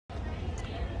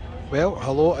Well,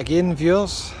 hello again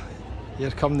viewers,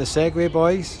 here come the Segway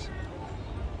boys.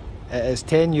 It is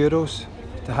 €10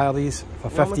 to hire these for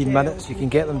 15 minutes. You can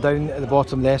get them down at the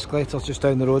bottom of the escalators just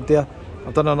down the road there.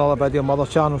 I've done another video on my other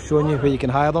channel showing you where you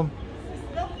can hire them.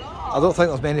 I don't think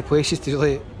there's many places to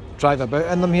really drive about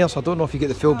in them here, so I don't know if you get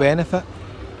the full benefit.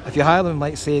 If you hire them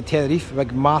like say Tenerife, a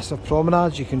big massive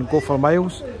promenades, you can go for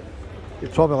miles.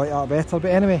 You'd probably like that better,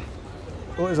 but anyway,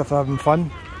 look as if they're having fun.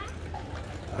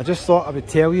 I just thought I would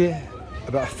tell you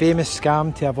about a famous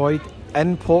scam to avoid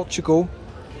in Portugal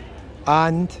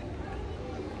and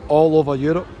all over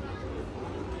Europe.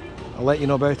 I'll let you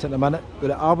know about it in a minute.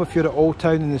 We're at Albufeira Old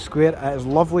Town in the square. It is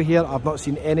lovely here. I've not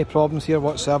seen any problems here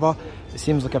whatsoever. It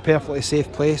seems like a perfectly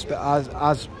safe place, but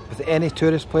as with any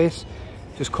tourist place,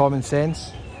 just common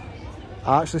sense.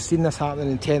 I actually seen this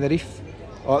happening in Tenerife.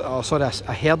 Sorry,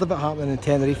 I heard of it happening in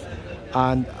Tenerife,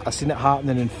 and I seen it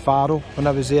happening in Faro when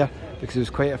I was there, because there was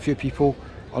quite a few people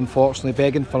unfortunately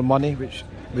begging for money, which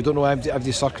we don't know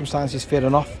every circumstances, fair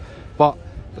enough, but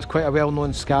it's quite a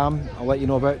well-known scam. I'll let you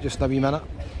know about it just in a wee minute.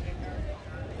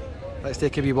 Let's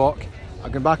take a wee walk.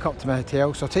 I'm going back up to my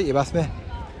hotel, so I'll take you with me.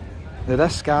 Now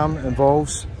this scam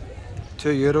involves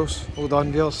 €2. Hold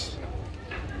on viewers,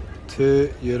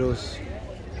 €2.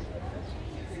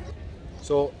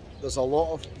 So there's a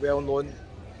lot of well-known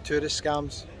tourist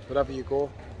scams wherever you go.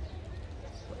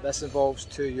 This involves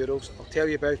 €2. I'll tell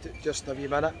you about it just in a wee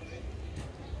minute.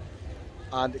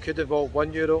 And it could involve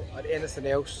 €1 or anything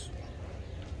else.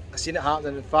 I've seen it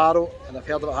happening in Faro, and I've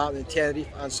heard of it happening in Tenerife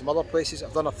and some other places.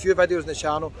 I've done a few videos on the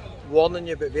channel warning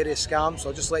you about various scams, so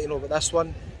I'll just let you know about this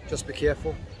one. Just be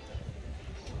careful.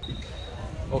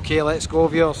 Okay, let's go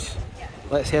viewers.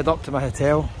 Let's head up to my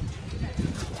hotel.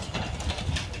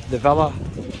 The Villa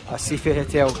Asife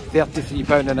Hotel,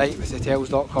 £33 a night with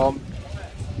hotels.com.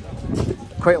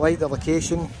 Quite like the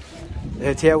location. The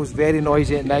hotel is very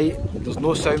noisy at night. There's no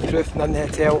soundproofing in the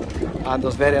hotel, and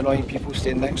there's very annoying people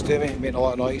staying next to me making a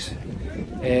lot of noise.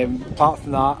 Apart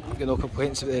from that, I've got no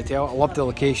complaints about the hotel. I love the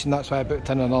location, that's why I booked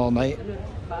in another night.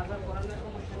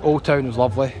 Old Town was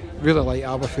lovely, really like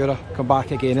Albufeira. Come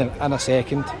back again in a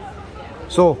second.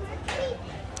 So,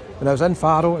 when I was in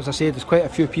Faro, as I said, there's quite a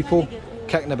few people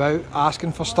kicking about,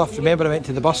 asking for stuff. Remember I went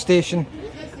to the bus station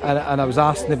and I was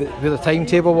asking about where the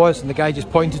timetable was, and the guy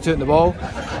just pointed to it on the wall,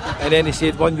 and then he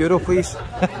said €1 please.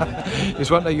 He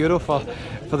was wanting €1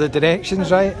 for the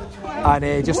directions, right? And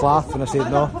he just laughed when I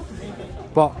said no.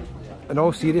 But in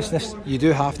all seriousness, you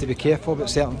do have to be careful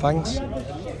about certain things.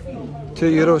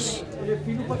 €2.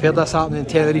 I've heard this happening in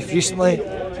Tenerife recently.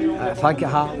 I think it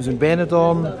happens in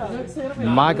Benidorm,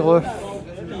 Magaluf.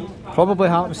 Probably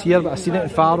happens here, but I've seen it in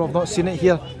Faro. I've not seen it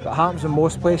here, but it happens in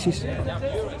most places.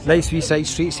 Nice wee side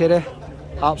streets here,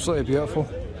 absolutely beautiful.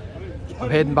 I'm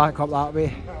heading back up that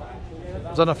way.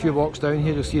 I've done a few walks down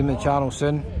here, you'll see them in the channel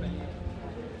soon.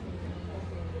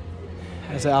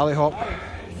 There's the alley hop.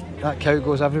 That cow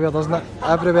goes everywhere, doesn't it?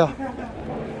 Everywhere.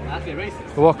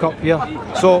 We walk up here.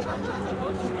 So,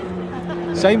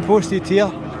 signposted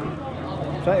here.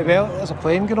 Pretty well. There's a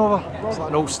plane going over. It's like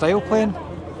an old style plane.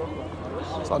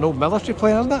 It's like an old military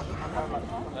plane, isn't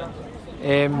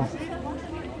it?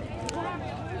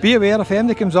 Be aware if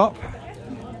anybody comes up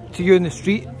to you in the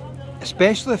street,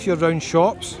 especially if you're around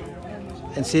shops,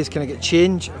 and says, can I get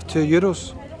change of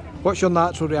 €2? What's your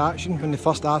natural reaction when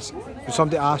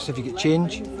somebody asks if you get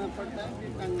change?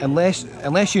 Unless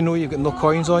you know you've got no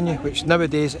coins on you, which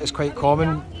nowadays is quite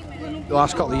common. The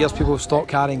last couple of years people have stopped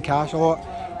carrying cash a lot.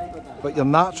 But your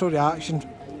natural reaction,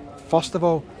 first of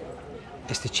all,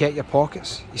 is to check your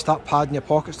pockets. You start padding your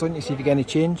pockets, don't you, see if you get any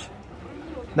change.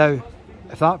 Now,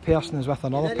 if that person is with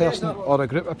another person or a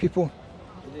group of people,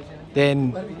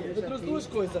 then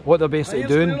what they're basically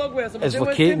doing is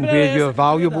locating where your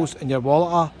valuables in your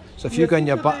wallet are. So if you go in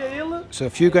your back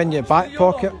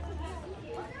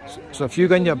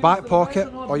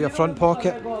pocket or your front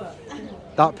pocket,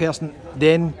 that person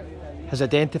then has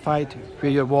identified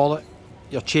where your wallet,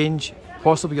 your change,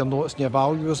 possibly your notes and your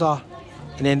valuables are,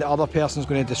 and then the other person's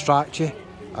going to distract you.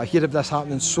 I hear of this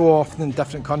happening so often in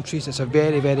different countries. It's a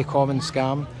very, very common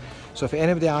scam. So if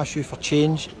anybody asks you for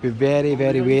change, be very,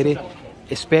 very wary,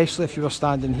 especially if you were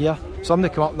standing here.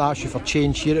 Somebody come up and ask you for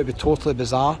change here, it would be totally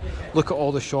bizarre. Look at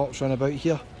all the shops around about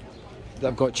here that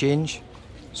have got change.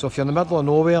 So if you're in the middle of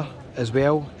nowhere as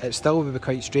well, it still would be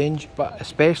quite strange, but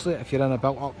especially if you're in a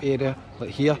built-up area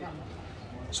like here.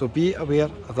 So be aware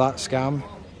of that scam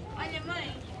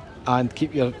and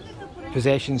keep your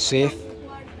possessions safe.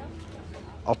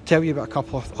 I'll tell you about a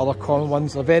couple of other common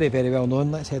ones. They're very, very well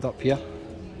known. Let's head up here.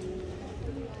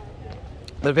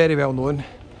 They're very well known.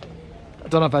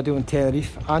 I've done a video in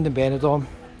Tenerife and in Benidorm,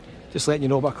 just letting you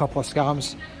know about a couple of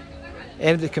scams.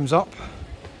 Anybody comes up,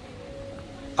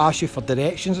 asks you for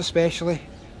directions especially.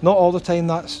 Not all the time,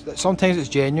 sometimes it's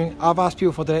genuine. I've asked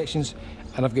people for directions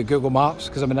and I've got Google Maps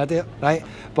because I'm an idiot, right?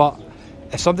 But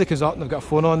if somebody comes up and they've got a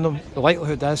phone on them, the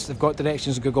likelihood is they've got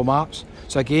directions on Google Maps.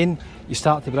 So again, you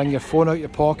start to bring your phone out your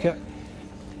pocket.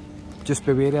 Just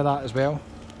be wary of that as well.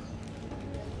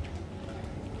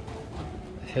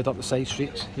 Head up the side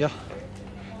streets here.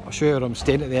 I'll show you where I'm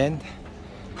staying at the end.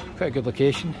 Quite a good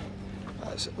location.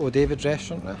 That's O'David's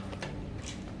restaurant there.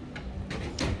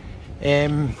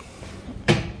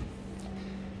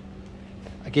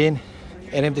 Again,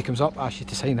 anybody comes up, asks you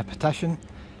to sign a petition,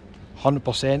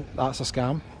 100% that's a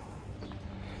scam.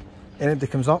 Anybody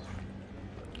comes up,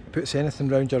 puts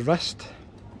anything around your wrist,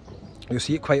 you'll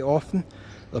see it quite often.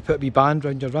 They'll put a wee band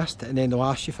around your wrist and then they'll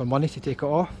ask you for money to take it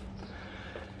off.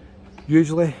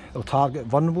 Usually they'll target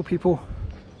vulnerable people,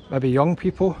 maybe young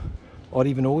people or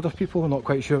even older people, not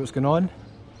quite sure what's going on.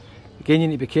 Again, you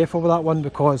need to be careful with that one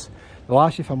because they'll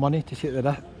ask you for money to take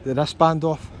the wristband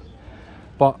off.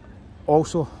 But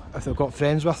also, if they've got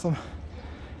friends with them,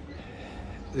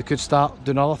 they could start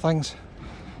doing other things.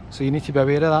 So you need to be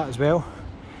aware of that as well.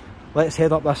 Let's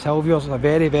head up this hill, viewers. It's a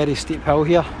very, very steep hill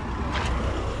here.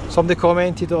 Somebody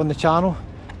commented on the channel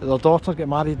that their daughter got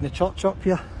married in the church up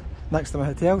here, next to my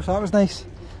hotel, so that was nice.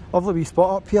 Lovely wee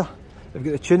spot up here. They've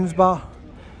got the Tunes bar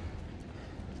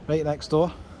right next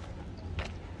door.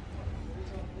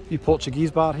 Wee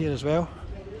Portuguese bar here as well.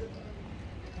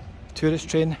 Tourist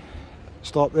train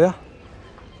stop there.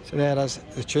 So there is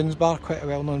the Tunes bar, quite a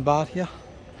well known bar here.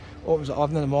 Opens at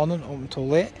 11 in the morning, open till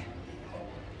late.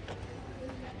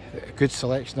 A good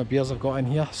selection of beers I've got in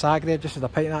here. Sagre, just had a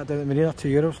pint of that down at the marina,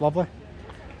 €2, lovely.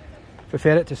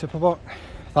 Prefer it to Superboc.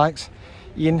 Thanks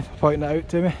Ian for pointing it out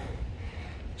to me.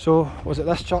 So, was it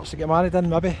this church to get married in?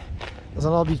 Maybe. There's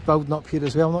another wee building up here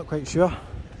as well, I'm not quite sure.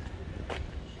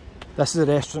 This is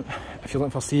a restaurant, if you're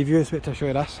looking for sea views, wait till I show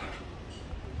you this.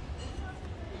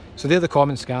 So they're the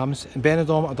common scams. In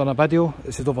Benidorm I've done a video,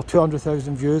 it's had over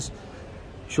 200,000 views,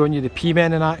 showing you the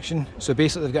P-men in action. So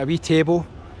basically they've got a wee table,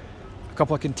 a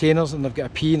couple of containers, and they've got a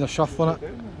P and a shuffle on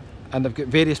it. And they've got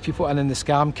various people in the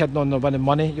scam, kidding on they're winning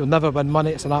money. You'll never win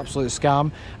money, it's an absolute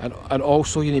scam. And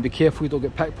also you need to be careful you don't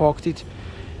get pickpocketed.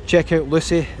 Check out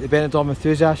Lucy, the Benidorm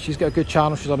enthusiast. She's got a good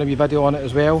channel, she's done a wee video on it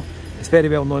as well. It's very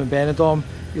well known in Benidorm.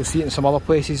 You'll see it in some other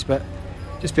places, but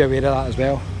just be aware of that as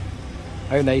well.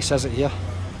 How nice is it here?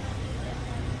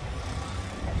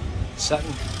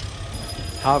 Sitting,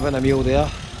 having a meal there.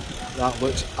 That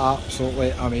looks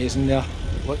absolutely amazing there.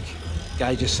 Look,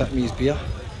 guy just sipping his beer.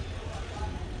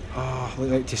 Oh,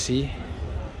 look out to sea.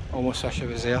 Almost wish I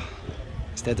was there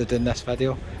instead of doing this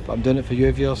video, but I'm doing it for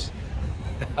you viewers.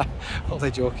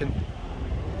 Only joking.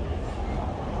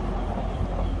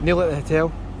 Nearly at the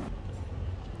hotel.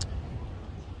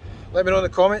 Let me know in the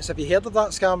comments if you heard of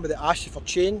that scam where they ask you for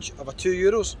change of a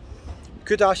 €2. They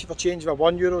could ask you for change of a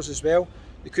 €1 as well.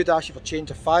 They could ask you for change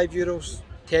of €5,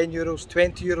 €10,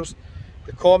 €20.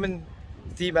 The common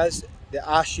theme is they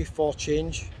ask you for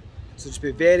change. So just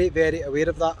be very, very aware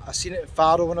of that. I seen it in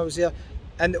Faro when I was there.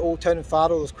 In the old town in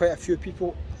Faro, there's quite a few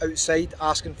people outside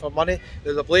asking for money.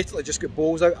 They blatantly just got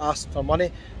bowls out asking for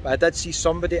money. But I did see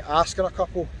somebody asking a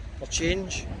couple for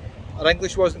change. Her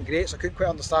English wasn't great, so I couldn't quite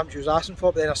understand what she was asking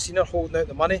for, but then I seen her holding out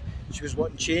the money. She was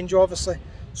wanting change, obviously.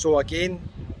 So again,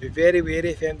 be very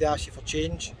wary if anybody asks you for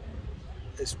change.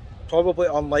 It's probably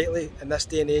unlikely in this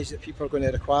day and age that people are going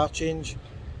to require change.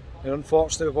 And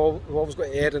unfortunately, we've always got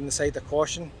to err on the side of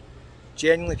caution.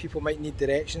 Genuinely, people might need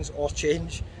directions or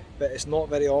change, but it's not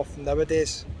very often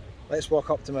nowadays. Let's walk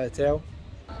up to my hotel.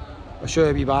 I'll show you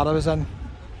a wee bar I was in.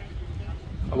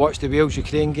 I watched the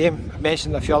Wales-Ukraine game. I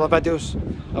mentioned in a few other videos.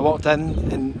 I walked in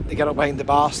and the girl behind the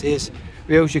bar says,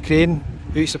 Wales-Ukraine,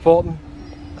 who are you supporting?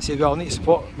 I said, well, I need to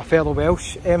support my fellow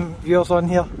Welsh viewers on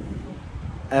here.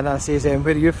 And I says, where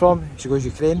are you from? She goes,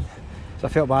 Ukraine. So I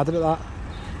felt bad about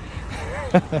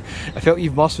that. I felt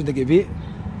even worse when they get beat.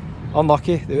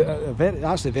 Unlucky. They're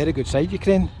actually a very good side,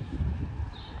 Ukraine.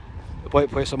 The boy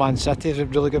that plays for Man City is a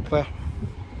really good player.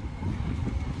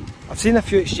 I've seen a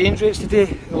few exchange rates today.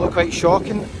 They look quite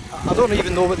shocking. I don't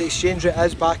even know what the exchange rate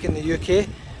is back in the UK,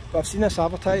 but I've seen this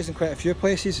advertised in quite a few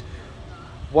places.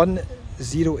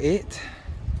 108.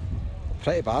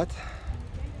 Pretty bad.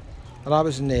 And I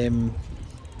was in,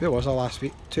 where was I last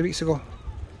week? 2 weeks ago.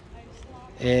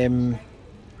 In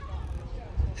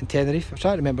Tenerife. I'm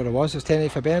trying to remember where it was. It was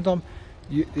Tenerife or Benidorm.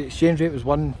 The exchange rate was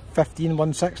 115,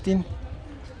 116.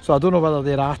 So I don't know whether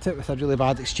they're at it with a really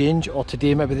bad exchange, or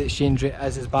today maybe the exchange rate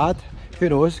is as bad. Who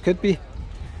knows? Could be.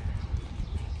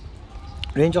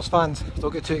 Rangers fans,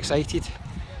 don't get too excited.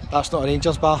 That's not a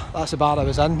Rangers bar. That's the bar I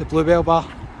was in, the Bluebell bar.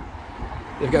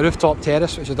 They've got a rooftop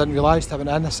terrace, which I didn't realise till I went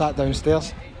in. I sat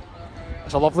downstairs.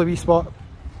 It's a lovely wee spot.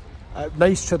 A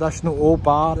nice traditional old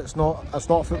bar. It's not a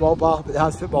football bar, but it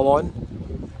has football on.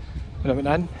 When I went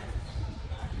in.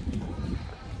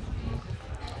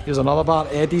 Here's another bar,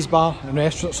 Eddie's Bar and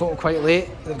Restaurant. It's open quite late.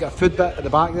 They've got a food bit at the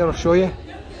back there, I'll show you.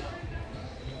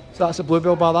 So that's the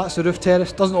Bluebell Bar, that's the roof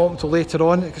terrace. Doesn't open until later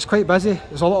on. It's quite busy.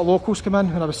 There's a lot of locals come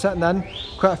in. When I was sitting in,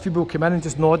 quite a few people came in and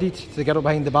just nodded to the girl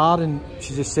behind the bar, and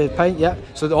she just said pint, yeah.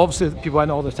 So obviously people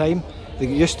in all the time, they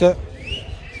get used to it.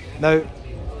 Now,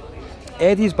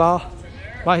 Eddie's Bar,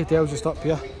 my hotel's just up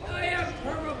here.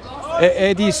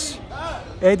 Eddie's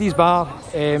Bar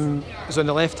is on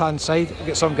the left hand side. I've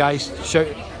got some guys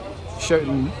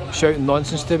shouting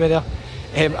nonsense to me there.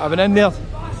 I went in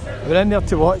there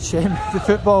to watch the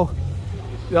football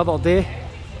the other day,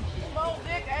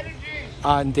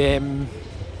 and they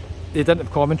didn't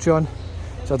have commentary on,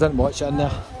 so I didn't watch it in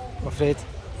there, I'm afraid.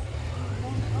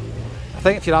 I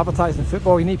think if you're advertising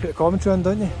football, you need to put a commentary on,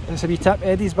 don't you? And it's a wee tip,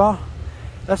 Eddie's Bar.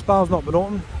 This bar's not been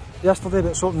open yesterday,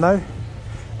 but it's open now.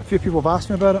 A few people have asked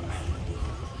me about it.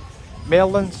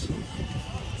 Merlin's,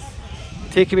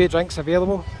 takeaway drinks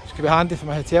available, which could be handy for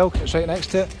my hotel because it's right next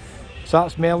to it. So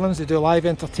that's Merlin's. They do live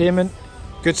entertainment,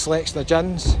 good selection of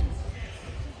gins,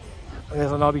 and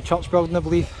there's another wee church building, I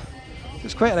believe.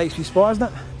 It's quite a nice wee spot, isn't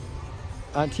it?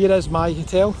 And here is my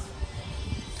hotel,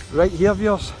 right here,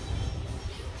 viewers.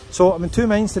 So I'm in two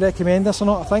minds to recommend this or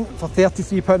not. I think for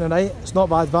 £33 a night, it's not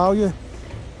bad value.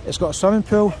 It's got a swimming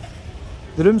pool.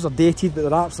 The rooms are dated, but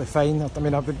they're absolutely fine. I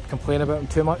mean, I wouldn't complain about them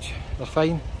too much. They're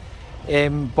fine.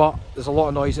 But there's a lot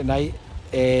of noise at night.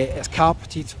 It's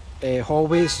carpeted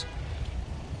hallways.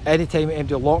 Anytime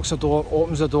anybody locks the door,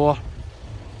 opens the door,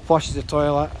 flushes the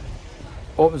toilet,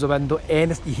 opens the window,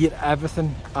 anything, you hear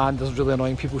everything, and there's really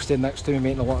annoying people staying next to me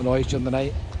making a lot of noise during the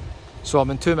night. So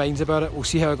I'm in two minds about it. We'll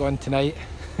see how I go on tonight.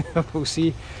 We'll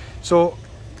see. So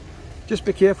just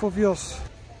be careful, viewers.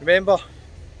 Remember,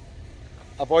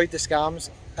 avoid the scams.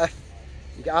 If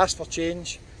you get asked for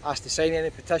change, asked to sign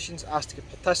any petitions, asked to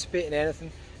participate in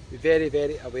anything, be very,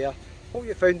 very aware. Hope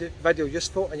you found the video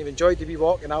useful and you've enjoyed the wee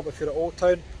walk in Albufeira Old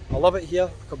Town. I love it here.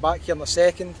 I'll come back here in a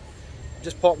second. I'm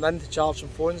just popping in to charge some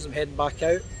phones. I'm heading back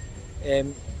out.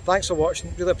 Thanks for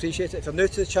watching, really appreciate it. If you're new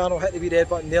to the channel, hit the wee red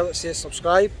button there that says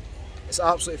subscribe. It's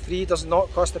absolutely free, does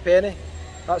not cost a penny.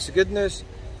 That's the good news.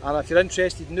 And if you're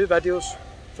interested in new videos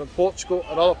from Portugal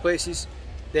and other places,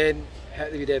 then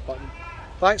hit the wee red button.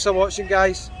 Thanks for watching,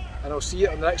 guys, and I'll see you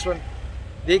on the next one.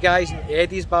 They guys in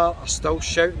Eddie's Bar are still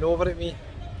shouting over at me.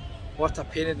 What a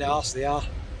pain in the arse they are.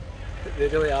 They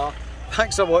really are.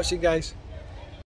 Thanks for watching, guys.